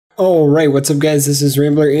Alright, what's up guys, this is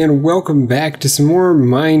Rambler and welcome back to some more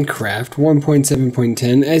Minecraft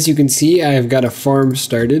 1.7.10. As you can see, I've got a farm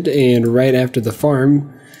started, and right after the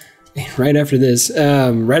farm, right after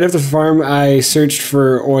the farm, I searched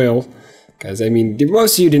for oil. Because, I mean,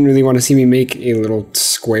 most of you didn't really want to see me make a little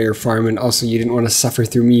square farm, and also you didn't want to suffer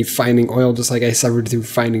through me finding oil just like I suffered through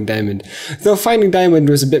finding diamond. Though finding diamond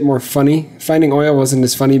was a bit more funny. Finding oil wasn't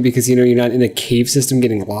as funny because, you know, you're not in a cave system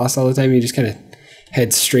getting lost all the time. You just kind of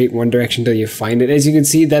head straight one direction until you find it. As you can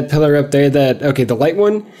see, that pillar up there, okay, the light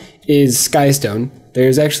one is skystone.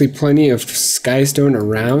 There's actually plenty of skystone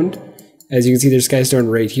around. As you can see, there's skystone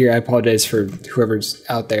right here. I apologize for whoever's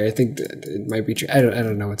out there. I think that it might be true. I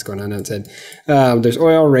don't know what's going on outside. There's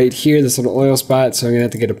oil right here, this little oil spot, so I'm gonna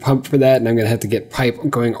have to get a pump for that, and I'm gonna have to get pipe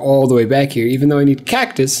going all the way back here, even though I need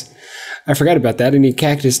cactus. I forgot about that. I need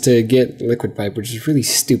cactus to get liquid pipe, which is really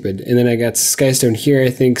stupid. And then I got skystone here,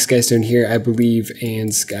 I think, skystone here, I believe,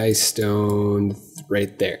 and skystone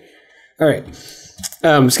right there. All right.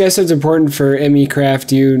 Skystone's important for ME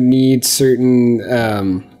craft. You need certain,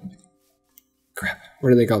 crap,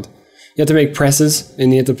 what are they called? You have to make presses,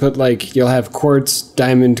 and you have to put, like, you'll have quartz,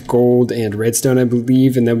 diamond, gold, and redstone, I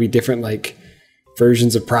believe, and there'll be different, like,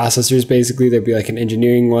 versions of processors, basically. There'll be, like, an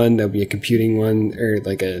engineering one, there'll be a computing one, or,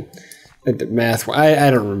 like, a math.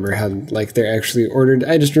 I don't remember how, like, they're actually ordered.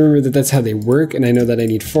 I just remember that that's how they work, and I know that I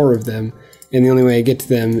need 4 of them, and the only way I get to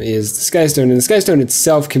them is the skystone, and the skystone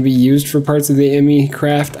itself can be used for parts of the ME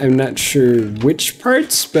craft. I'm not sure which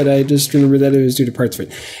parts, but I just remember that it was due to parts for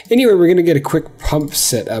it. Anyway, we're gonna get a quick pump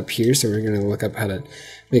set up here, so we're gonna look up how to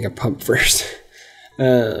make a pump first.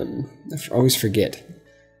 I always forget.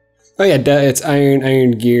 Oh yeah, it's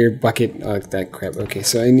iron gear, bucket, that crap. Okay,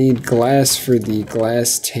 so I need glass for the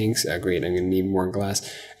glass tanks. Oh great, I'm gonna need more glass.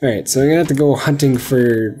 Alright, so I'm gonna have to go hunting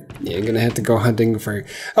for,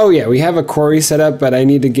 oh yeah, we have a quarry set up, but I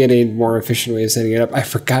need to get a more efficient way of setting it up. I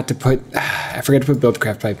forgot to put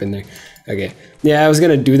buildcraft pipe in there. Okay, yeah, I was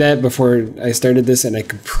gonna do that before I started this, and I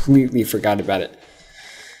completely forgot about it.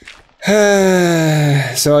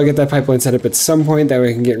 So I'll get that pipeline set up at some point, that way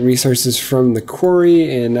I can get resources from the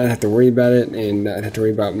quarry and not have to worry about it, and not have to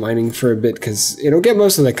worry about mining for a bit, because it'll get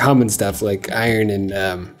most of the common stuff like iron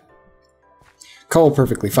and coal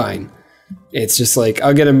perfectly fine. It's just like,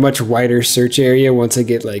 I'll get a much wider search area once I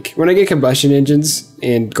get, like, when I get combustion engines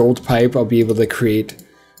and gold pipe, I'll be able to create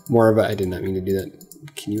more of a, I did not mean to do that.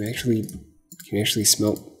 Can you actually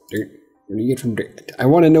smelt dirt? What do you get from dirt? I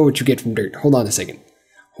want to know what you get from dirt. Hold on a second.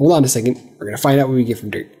 Hold on a second. We're going to find out what we get from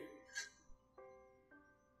dirt.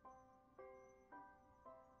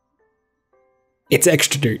 It's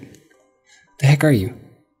extra dirt. The heck are you?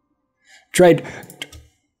 Dried.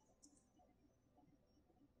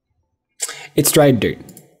 It's dried dirt.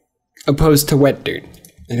 Opposed to wet dirt.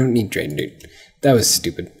 I don't need dried dirt. That was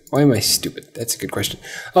stupid. Why am I stupid? That's a good question.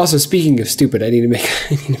 Also, speaking of stupid, I need to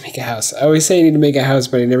make a house. I always say I need to make a house,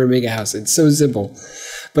 but I never make a house. It's so simple.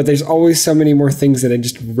 But there's always so many more things that I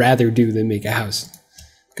just rather do than make a house.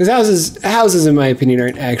 Because houses, in my opinion,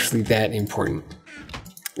 aren't actually that important.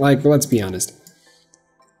 Like, let's be honest.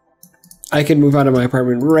 I could move out of my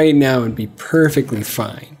apartment right now and be perfectly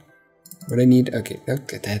fine. What I need, okay,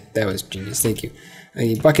 that was genius, thank you. I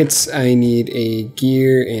need buckets, I need a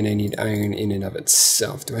gear, and I need iron in and of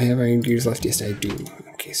itself. Do I have iron gears left? Yes, I do.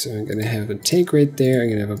 Okay, so I'm gonna have a tank right there, I'm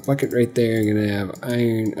gonna have a bucket right there, I'm gonna have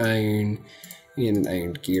iron, and an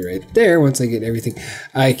iron gear right there once I get everything.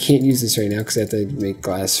 I can't use this right now because I have to make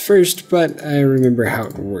glass first, but I remember how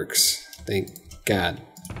it works. Thank God.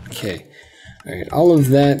 Okay. Alright, all of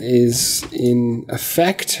that is in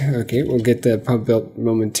effect. Okay, we'll get the pump built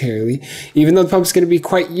momentarily. Even though the pump's going to be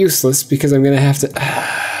quite useless because I'm going to have to...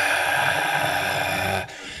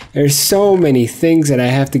 there's so many things that I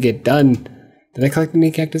have to get done. Did I collect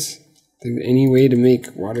any cactus? Is there any way to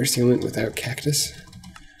make water sealant without cactus?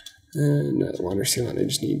 Not water sealant, I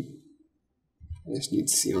just need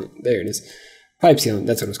sealant. There it is. Pipe sealant,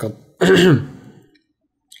 that's what it's called.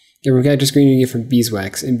 Yeah, we're cactus green you get from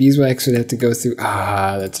beeswax, and beeswax would have to go through,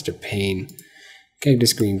 that's such a pain.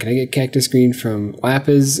 Cactus green, can I get cactus green from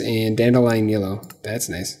lapis and dandelion yellow? That's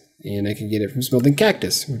nice. And I can get it from smelting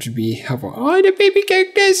cactus, which would be helpful. Oh, the baby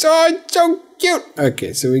cactus, oh, it's so cute.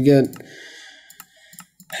 Okay, so we get,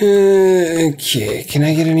 okay, can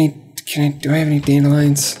I get any, do I have any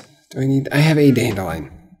dandelions? I have a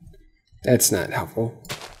dandelion. That's not helpful.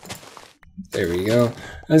 There we go.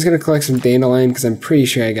 I was going to collect some dandelion because I'm pretty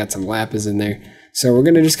sure I got some lapis in there. So we're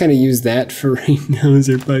going to just kind of use that for right now as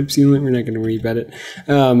our pipe sealant. We're not going to worry about it.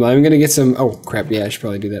 I'm going to get some, oh crap, yeah, I should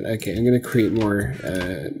probably do that. Okay, I'm going to create more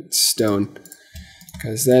stone.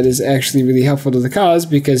 because that is actually really helpful to the cause,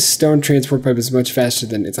 because stone transport pipe is much faster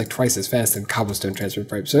than, it's like twice as fast than cobblestone transport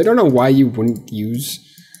pipe. So I don't know why you wouldn't use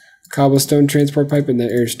cobblestone transport pipe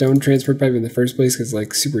or stone transport pipe in the first place, because it's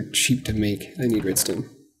like super cheap to make. I need redstone.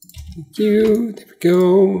 Thank you. There we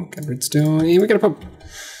go. Got redstone, and we got a pump.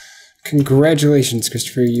 Congratulations,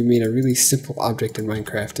 Christopher. You made a really simple object in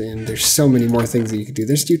Minecraft, and there's so many more things that you could do.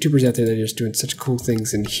 There's YouTubers out there that are just doing such cool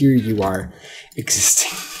things, and here you are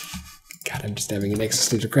existing. God, I'm just having an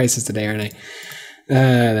existential crisis today, aren't I?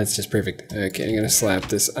 That's just perfect. Okay, I'm gonna slap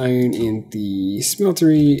this iron in the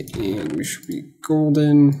smeltery, and we should be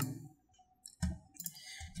golden.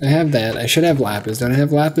 I have that. I should have lapis. Don't I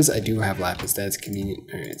have lapis? I do have lapis. That's convenient.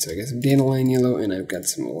 Alright, so I got some dandelion yellow, and I've got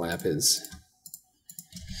some lapis.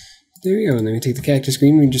 There we go. And then we take the cactus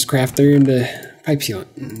green, we just craft her into pipe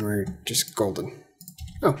sealant, and we're just golden.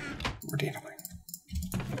 Oh, more dandelion.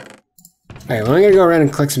 Alright, well, I'm gonna go around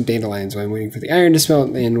and collect some dandelions while I'm waiting for the iron to smelt,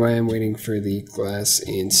 and while I'm waiting for the glass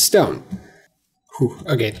and stone. Whew,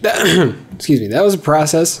 okay, excuse me, that was a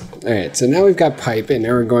process. Alright, so now we've got pipe, and now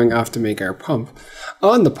we're going off to make our pump.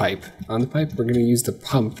 On the pipe, we're going to use the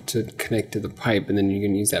pump to connect to the pipe, and then you're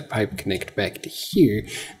going to use that pipe connect back to here.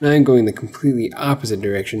 Now I'm going the completely opposite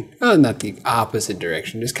direction. Oh, not the opposite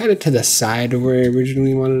direction, just kind of to the side of where I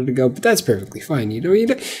originally wanted to go, but that's perfectly fine. You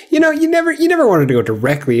never wanted to go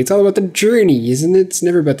directly. It's all about the journey, isn't it? It's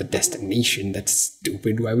never about the destination. That's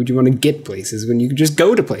stupid. Why would you want to get places when you could just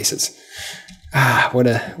go to places? Ah, what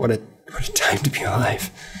a time to be alive.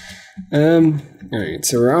 Alright,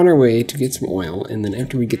 so we're on our way to get some oil, and then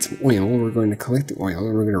after we get some oil, we're going to collect the oil,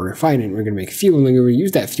 and we're going to refine it, and we're going to make fuel, and then we're going to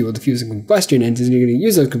use that fuel to fuel some combustion engines, and you're going to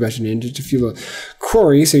use those combustion engines to fuel a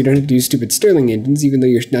quarry, so you don't have to use stupid Stirling engines, even though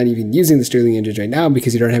you're not even using the Stirling engines right now,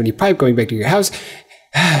 because you don't have any pipe going back to your house.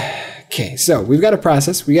 Okay, so we've got a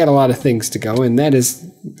process, we got a lot of things to go, and that is,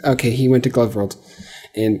 okay, he went to Glove World,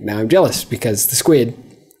 and now I'm jealous, because the squid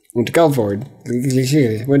went to Glove World,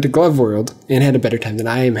 and had a better time than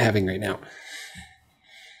I am having right now.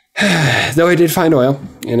 Though I did find oil,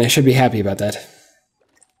 and I should be happy about that.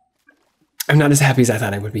 I'm not as happy as I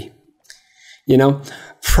thought I would be. You know,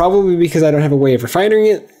 probably because I don't have a way of refining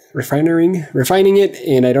it,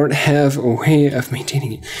 and I don't have a way of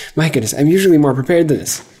maintaining it. My goodness, I'm usually more prepared than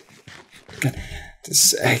this. God,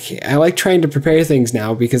 I like trying to prepare things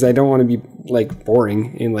now because I don't want to be like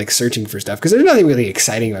boring and like searching for stuff, because there's nothing really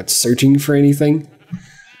exciting about searching for anything.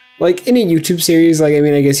 Like in a YouTube series, like, I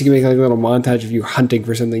mean, I guess you can make like a little montage of you hunting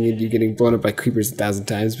for something and you getting blown up by creepers 1,000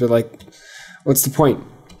 times, but like, what's the point?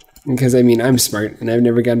 Because I mean, I'm smart and I've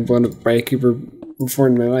never gotten blown up by a creeper before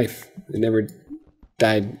in my life. I never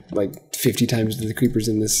died like 50 times to the creepers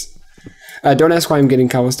in this. Don't ask why I'm getting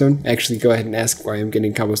cobblestone. Actually, go ahead and ask why I'm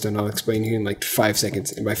getting cobblestone. I'll explain here in like 5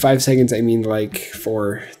 seconds. And by 5 seconds, I mean like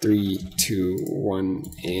 4, 3, 2, 1.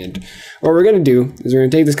 And what we're going to do is we're going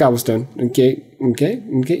to take this cobblestone. Okay.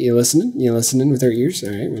 You listening? You listening with our ears? All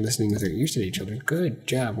right, we're listening with our ears today, children. Good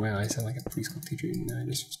job. Wow, I sound like a preschool teacher. No, I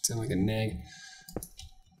just sound like a nag.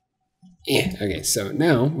 Yeah, okay, so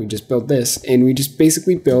now we just build this, and we just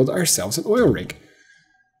basically build ourselves an oil rig.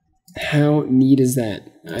 How neat is that?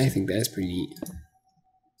 I think that's pretty neat.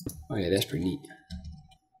 Oh yeah, that's pretty neat.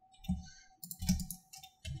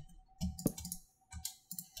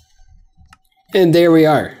 And there we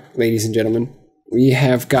are, ladies and gentlemen. We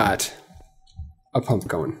have got a pump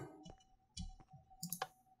going.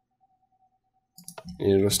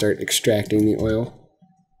 And it'll start extracting the oil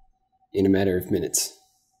in a matter of minutes,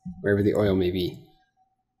 wherever the oil may be.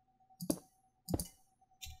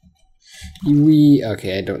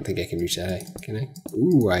 Okay, I don't think I can reach that high. Can I?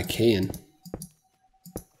 Ooh, I can.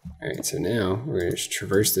 Alright, so now we're going to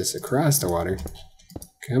traverse this across the water.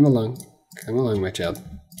 Come along, my child.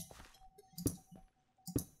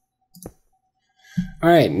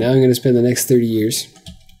 Alright, now I'm going to spend the next 30 years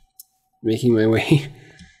making my way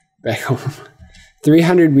back home.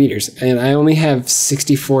 300 meters, and I only have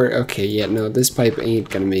 64. Okay, yeah, no, this pipe ain't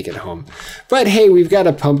going to make it home. But hey, we've got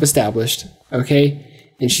a pump established, okay?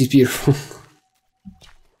 And she's beautiful.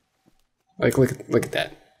 Like, look at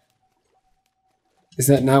that. Is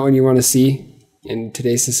that not what you want to see in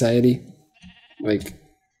today's society? Like,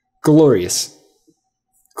 glorious.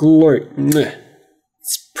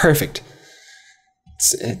 It's perfect.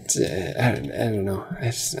 I don't know.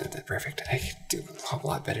 It's not that perfect. I could do a whole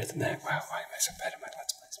lot better than that. Wow, why am I so bad at my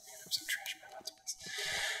Let's Plays? Man, I'm so trash at my Let's Plays.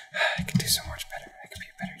 I could do so much better. I could be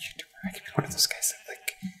a better YouTuber. I could be one of those guys that,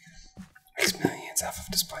 like, makes millions off of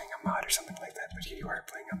displaying a mod or something like that, but here you are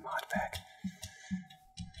playing a Modpack.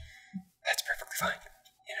 That's perfectly fine.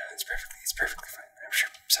 You know, it's perfectly fine. I'm sure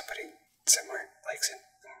somebody somewhere likes it.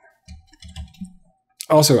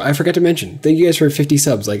 Also, I forgot to mention, thank you guys for 50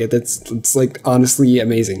 subs. Like it's like honestly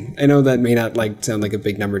amazing. I know that may not like sound like a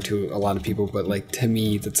big number to a lot of people, but like to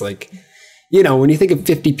me, that's like, you know, when you think of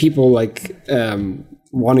 50 people like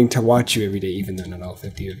wanting to watch you every day, even though not all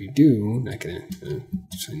 50 of you do, not gonna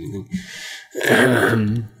say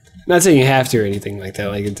anything. Not saying you have to or anything like that.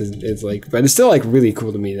 Like it's like, but it's still like really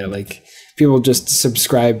cool to me that like people just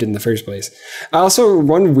subscribed in the first place. Also,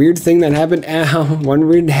 one weird thing that happened. One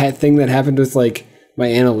weird thing that happened with like my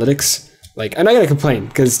analytics. Like I'm not gonna complain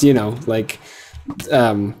because you know like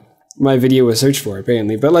my video was searched for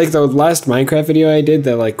apparently, but like the last Minecraft video I did,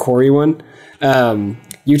 the like Quarry one,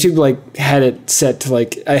 YouTube like had it set to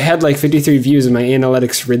like I had like 53 views and my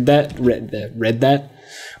analytics read that.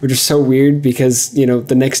 Which is so weird because, you know,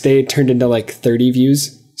 the next day it turned into like 30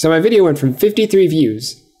 views. So my video went from 53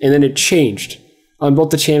 views and then it changed on both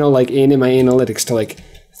the channel like and in my analytics to like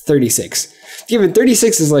 36. Given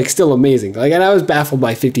 36 is like still amazing. Like, and I was baffled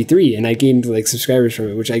by 53 and I gained like subscribers from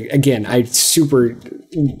it, which I super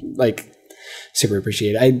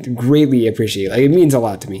appreciate. I greatly appreciate. Like, it means a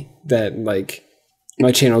lot to me that like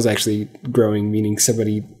my channel is actually growing, meaning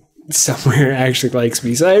somebody somewhere actually likes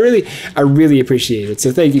me. So I really appreciate it.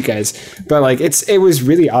 So thank you guys. But like it was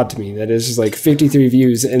really odd to me that it's just like 53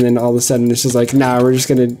 views and then all of a sudden it's just like, nah, we're just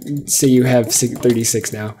gonna say you have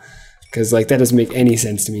 36 now, because like that doesn't make any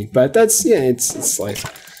sense to me. But that's, yeah, it's life.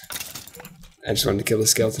 I just wanted to kill the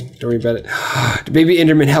skeleton. Don't worry about it. The baby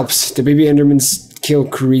Enderman helps. The baby Endermans kill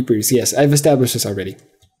creepers. Yes, I've established this already.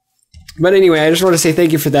 But anyway, I just want to say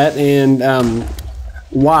thank you for that. And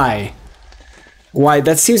why?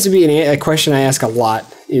 That seems to be a question I ask a lot,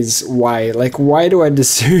 is why? Like, why do I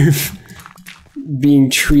deserve being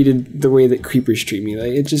treated the way that creepers treat me?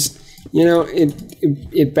 Like, it just, you know,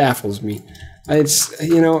 it baffles me. It's,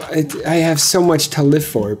 you know, I have so much to live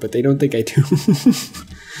for, but they don't think I do.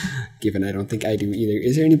 Given I don't think I do either.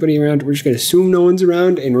 Is there anybody around? We're just going to assume no one's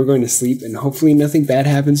around, and we're going to sleep, and hopefully nothing bad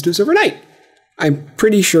happens to us overnight. I'm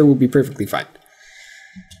pretty sure we'll be perfectly fine.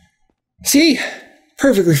 See?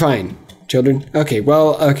 Perfectly fine. Children. Okay,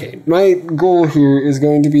 well, okay. My goal here is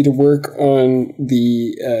going to be to work on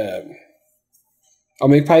the, I'll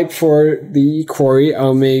make pipe for the quarry,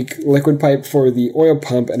 I'll make liquid pipe for the oil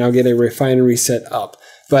pump, and I'll get a refinery set up.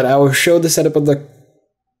 But I will show the setup of the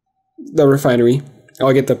refinery.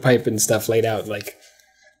 I'll get the pipe and stuff laid out, like,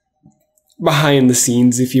 behind the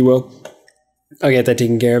scenes, if you will. I'll get that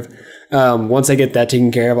taken care of. Once I get that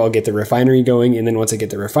taken care of, I'll get the refinery going, and then once I get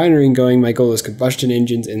the refinery going, my goal is combustion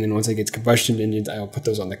engines, and then once I get combustion engines, I'll put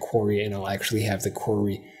those on the quarry, and I'll actually have the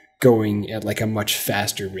quarry going at like a much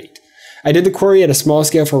faster rate. I did the quarry at a small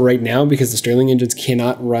scale for right now because the Stirling engines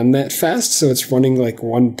cannot run that fast, so it's running like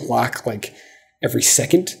one block like every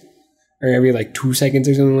second, or every like 2 seconds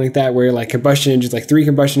or something like that, where like combustion engines, like 3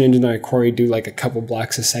 combustion engines on a quarry do like a couple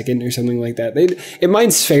blocks a second or something like that. It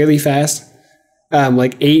mines fairly fast.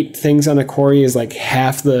 Like 8 things on a quarry is like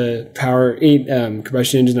half the power. 8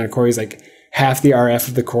 combustion engines on a quarry is like half the RF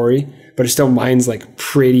of the quarry, but it still mines like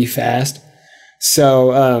pretty fast.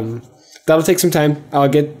 So that'll take some time. I'll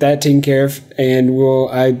get that taken care of, and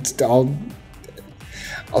I'll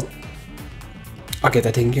get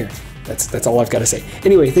that taken care of. That's all I've got to say.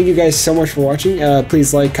 Anyway, thank you guys so much for watching.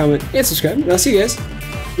 Please like, comment, and subscribe, and I'll see you guys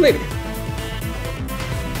later.